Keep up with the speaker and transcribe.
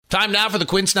Time now for the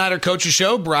Quinn Snyder Coaches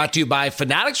Show, brought to you by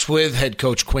Fanatics with head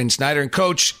coach Quinn Snyder. And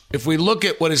Coach, if we look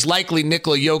at what is likely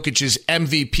Nikola Jokic's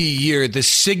MVP year, the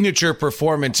signature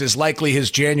performance is likely his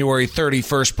January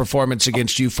 31st performance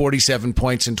against you, 47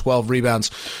 points and 12 rebounds.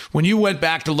 When you went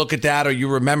back to look at that, or you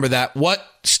remember that, what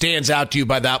stands out to you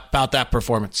about that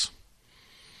performance?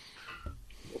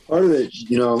 Part of it,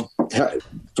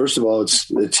 first of all, it's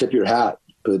the tip your hat,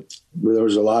 but there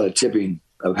was a lot of tipping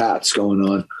of hats going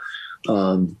on.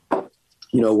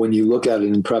 When you look at it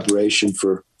in preparation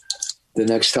for the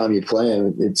next time you play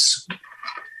him, it's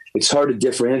hard to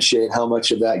differentiate how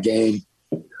much of that game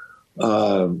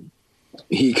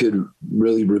he could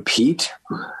really repeat.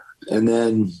 And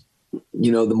then,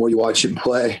 the more you watch him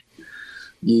play,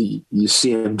 you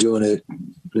see him doing it,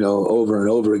 over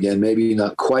and over again, maybe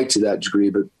not quite to that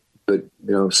degree, but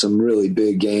some really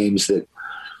big games that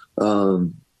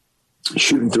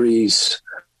shooting threes,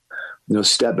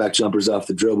 step back jumpers off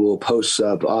the dribble, posts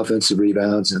up, offensive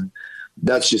rebounds. And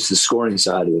that's just the scoring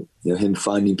side of it, him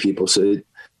finding people. So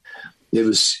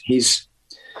he's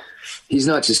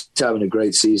not just having a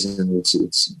great season.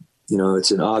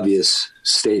 It's an obvious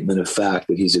statement of fact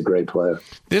that he's a great player.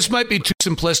 This might be too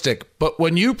simplistic, but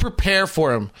when you prepare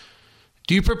for him,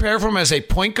 do you prepare for him as a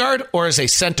point guard or as a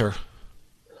center?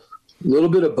 A little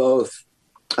bit of both.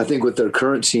 I think with their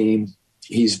current team,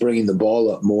 he's bringing the ball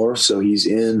up more. So he's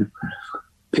in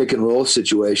pick and roll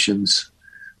situations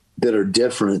that are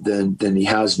different than he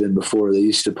has been before. They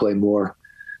used to play more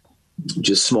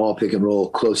just small pick and roll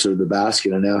closer to the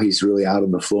basket. And now he's really out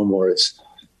on the floor more. It's,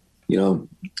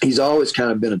 he's always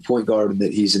kind of been a point guard in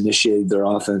that he's initiated their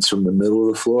offense from the middle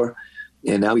of the floor.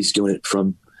 And now he's doing it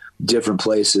from different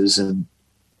places. And,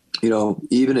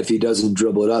 even if he doesn't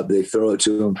dribble it up, they throw it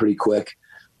to him pretty quick.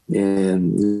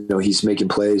 And, he's making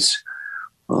plays,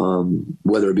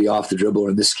 whether it be off the dribble or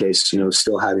in this case,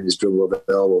 still having his dribble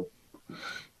available.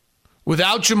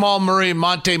 Without Jamal Murray and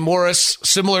Monte Morris,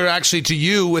 similar actually to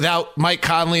you, without Mike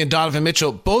Conley and Donovan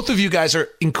Mitchell, both of you guys are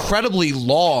incredibly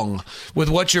long with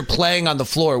what you're playing on the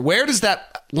floor. Where does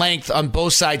that length on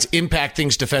both sides impact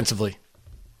things defensively?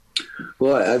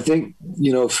 Well, I think,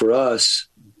 for us,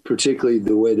 particularly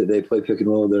the way that they play pick and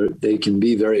roll, they can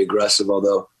be very aggressive,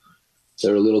 although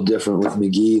they're a little different with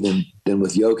McGee than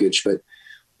with Jokic, but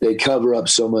they cover up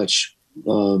so much.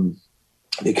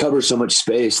 They cover so much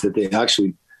space that they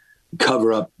actually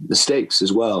cover up mistakes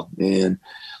as well. And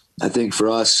I think for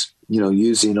us,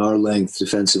 using our length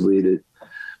defensively to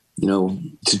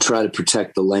try to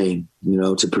protect the lane,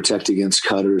 to protect against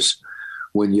cutters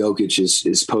when Jokic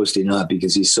is posting up,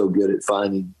 because he's so good at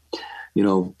finding,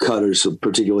 cutters,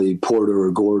 particularly Porter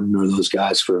or Gordon or those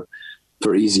guys for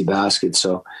easy baskets.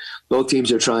 So both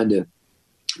teams are trying to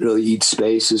really eat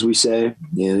space, as we say,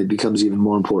 and it becomes even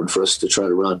more important for us to try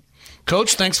to run.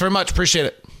 Coach, thanks very much. Appreciate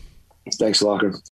it. Thanks, Locker.